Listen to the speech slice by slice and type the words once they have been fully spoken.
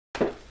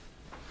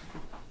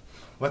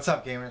What's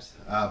up, gamers?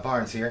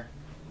 Barnes here,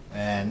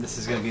 and this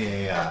is going to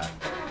be a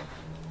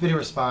video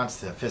response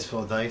to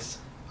Fistful of Dice.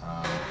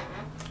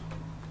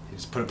 He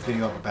just put a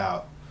video up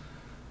about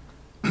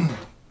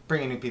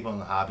bringing new people in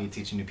the hobby,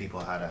 teaching new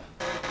people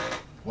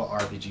what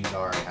RPGs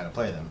are and how to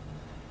play them.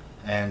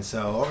 And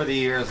so over the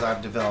years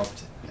I've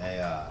developed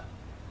a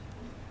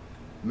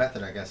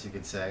method, I guess you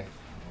could say,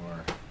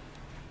 or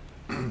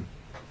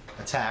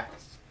a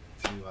tact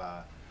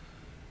to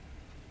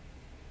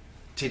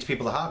teach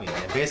people the hobby.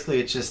 And basically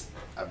it's just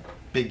a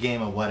big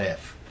game of what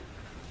if.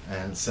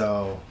 And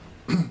so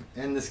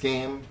in this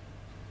game,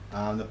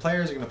 the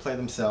players are going to play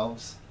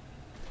themselves,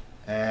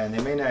 and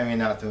they may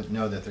not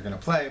know that they're going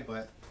to play,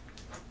 but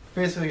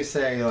basically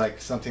say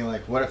like something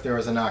like, what if there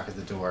was a knock at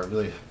the door, a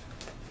really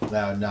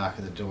loud knock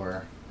at the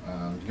door.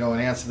 You go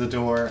and answer the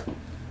door,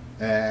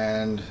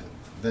 and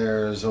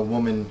there's a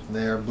woman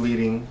there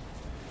bleeding.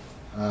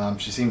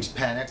 She seems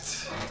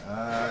panicked.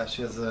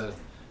 She has a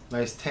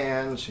nice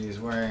tan. She's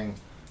wearing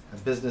a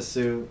business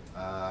suit.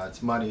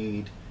 It's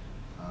muddied.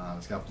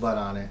 It's got blood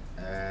on it,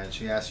 and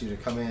she asks you to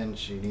come in.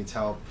 She needs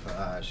help.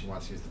 She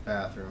wants to use the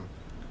bathroom.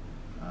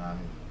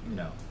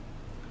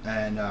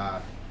 And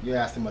you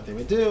ask them what they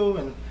would do,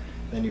 and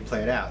then you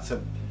play it out.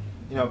 So,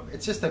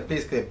 it's just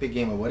basically a big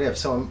game of what if.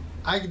 So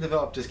I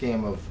developed this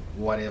game of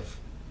what if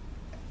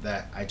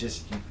that I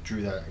just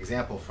drew the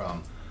example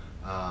from,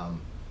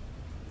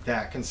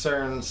 that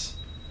concerns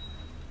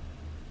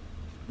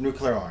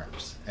nuclear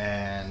arms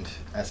and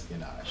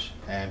espionage.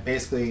 And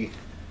basically,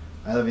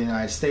 I live in the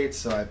United States,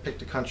 so I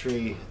picked a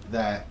country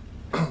that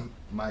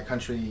my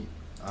country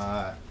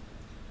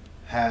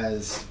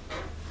has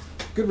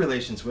good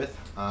relations with.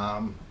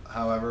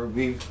 However,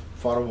 we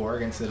fought a war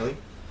against Italy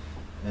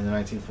in the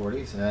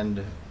 1940s,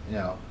 and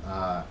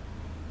I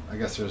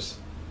guess there's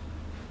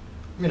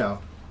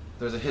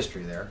a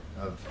history there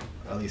of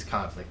at least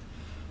conflict.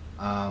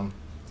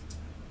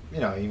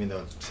 Even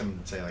though some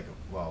would say like,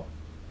 well,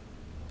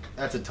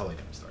 that's a totally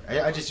different story.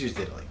 I just used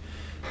Italy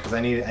because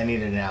I needed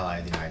an ally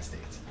of the United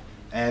States.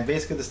 And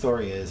basically the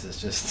story is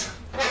just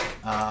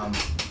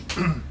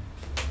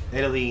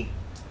Italy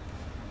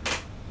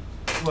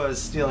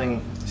was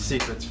stealing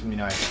secrets from the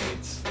United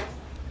States,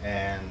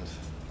 and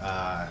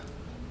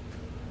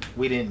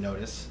we didn't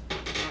notice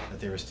that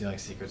they were stealing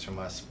secrets from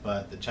us,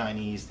 but the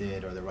Chinese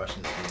did, or the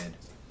Russians did.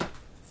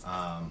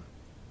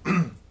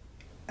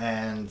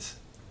 And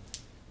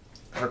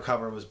her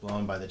cover was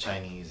blown by the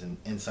Chinese and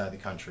inside the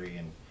country,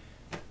 and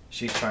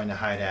she's trying to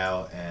hide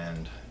out,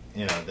 and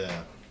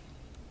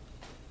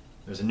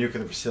there's a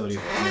nuclear facility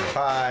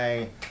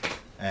nearby,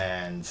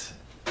 and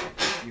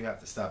you have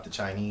to stop the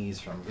Chinese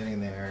from getting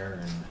there.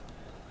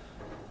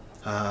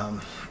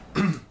 And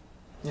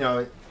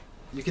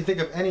you can think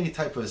of any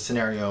type of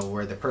scenario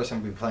where the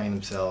person will be playing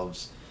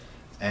themselves,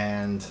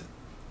 and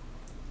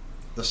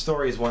the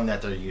story is one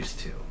that they're used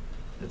to.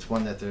 It's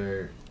one that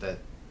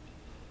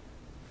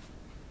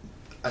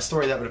a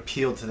story that would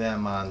appeal to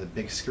them on the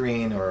big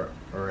screen or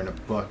in a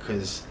book,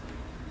 because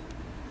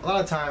a lot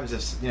of times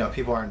if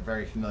people aren't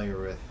very familiar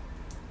with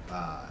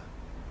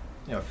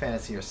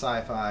fantasy or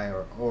sci-fi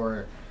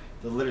or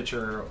the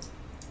literature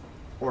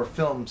or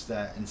films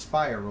that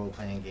inspire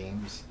role-playing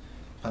games.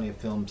 Plenty of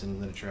films and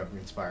literature have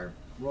inspired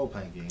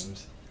role-playing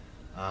games.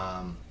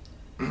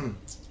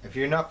 If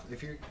you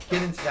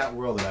get into that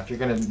world enough, you're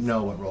going to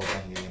know what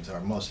role-playing games are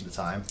most of the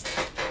time.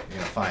 You're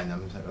going to find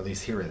them, or at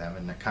least hear of them,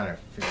 and kind of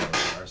figure out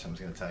what they are.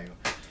 Someone's going to tell you.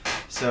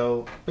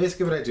 So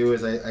basically what I do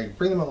is I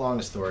bring them along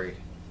the story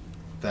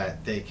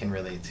that they can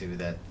relate to,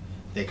 that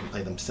they can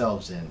play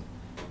themselves in.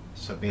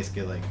 So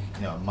basically like,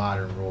 a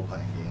modern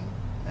role-playing game.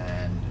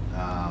 And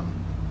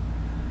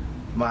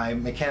my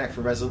mechanic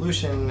for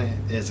resolution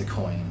is a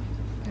coin.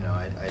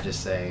 I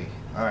just say,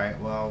 all right,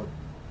 well,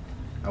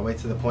 I'll wait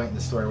to the point in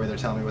the story where they're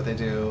telling me what they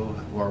do,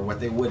 or what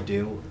they would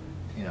do,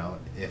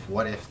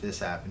 what if this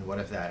happened, what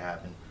if that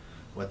happened,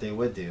 what they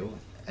would do,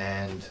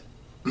 and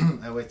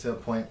I wait to a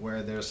point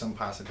where there's some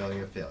possibility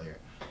of failure.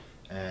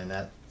 And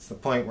that's the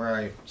point where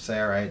I say,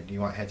 all right, do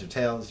you want heads or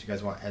tails? Do you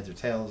guys want heads or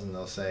tails? And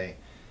they'll say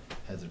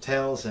heads or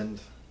tails, and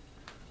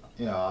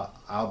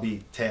I'll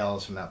be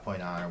tails from that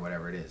point on, or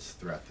whatever it is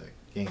throughout the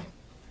game.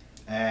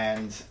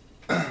 And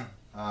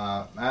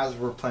as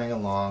we're playing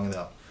along,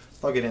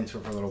 they'll get into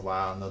it for a little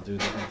while, and they'll do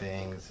different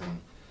things,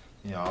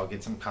 and I'll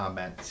get some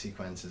combat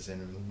sequences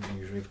in,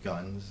 usually with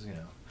guns,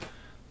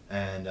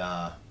 and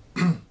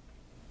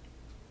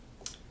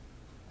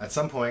at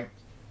some point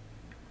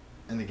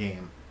in the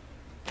game,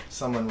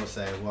 someone will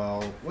say,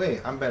 well,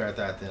 wait, I'm better at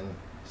that than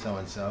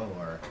so-and-so,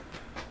 or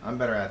I'm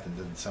better at it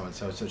than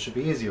so-and-so, so it should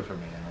be easier for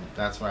me. And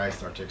that's why I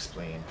start to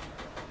explain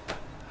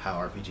how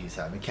RPGs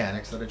have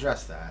mechanics that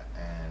address that.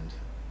 And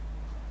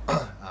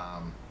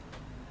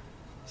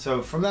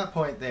so from that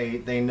point,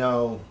 they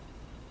know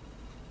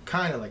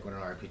kind of like what an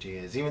RPG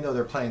is. Even though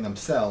they're playing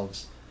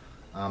themselves,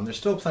 they're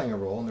still playing a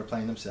role, and they're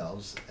playing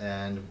themselves.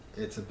 And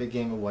it's a big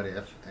game of what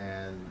if,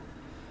 and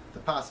the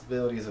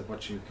possibilities of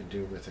what you could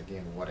do with a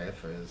game of what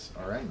if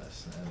are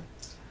endless.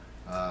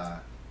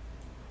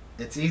 And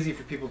it's easy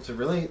for people to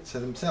relate to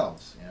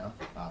themselves, you know,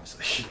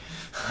 obviously.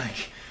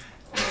 Like,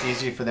 it's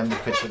easy for them to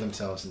picture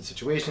themselves in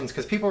situations,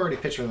 because people already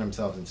picture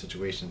themselves in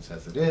situations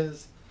as it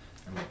is,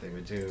 and what they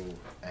would do.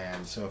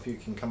 And so if you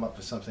can come up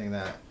with something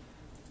that,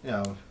 you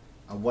know,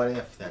 a what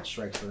if that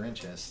strikes their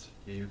interest,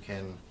 you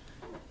can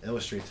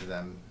illustrate to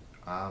them,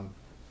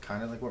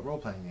 kind of like what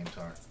role-playing games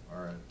are,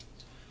 or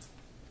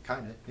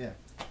kind of, yeah.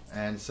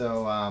 And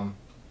so,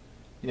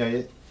 you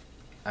know,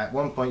 at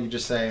one point you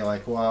just say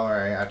like, well, all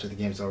right, after the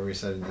game's over, you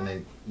said, and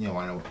they, you know,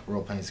 want to know what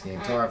role-playing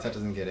games are. If that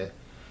doesn't get it,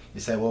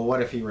 you say, well,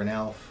 what if you were an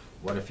elf?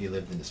 What if you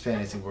lived in this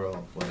fantasy world?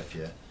 What if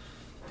you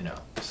know,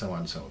 so on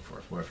and so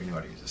forth. What if you knew how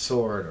to use a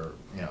sword? Or,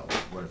 you know,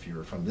 what if you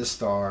were from this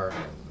star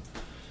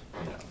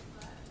and, you know,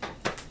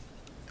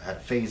 had a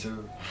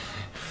phaser?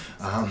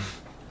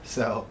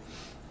 So,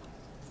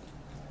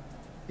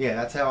 yeah,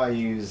 that's how I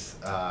use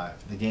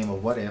the game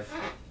of What If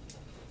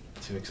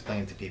to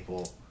explain to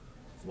people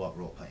what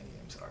role-playing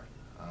games are.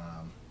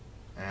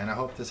 And I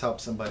hope this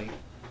helps somebody in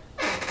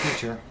the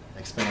future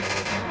explain a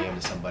role-playing game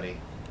to somebody.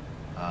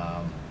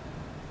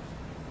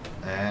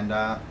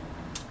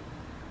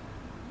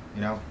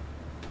 You know,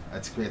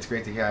 it's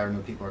great to hear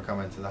new people are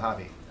coming to the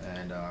hobby,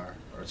 and or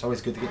it's always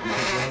good to get new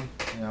people in.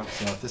 You know,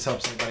 so if this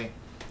helps anybody,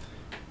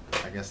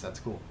 I guess that's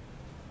cool.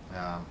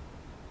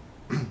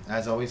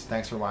 As always,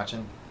 thanks for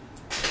watching,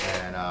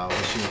 and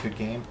wish you a good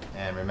game,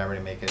 and remember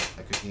to make it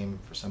a good game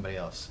for somebody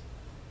else.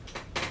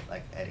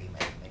 Like Eddie,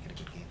 man, make it a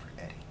good game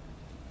for Eddie.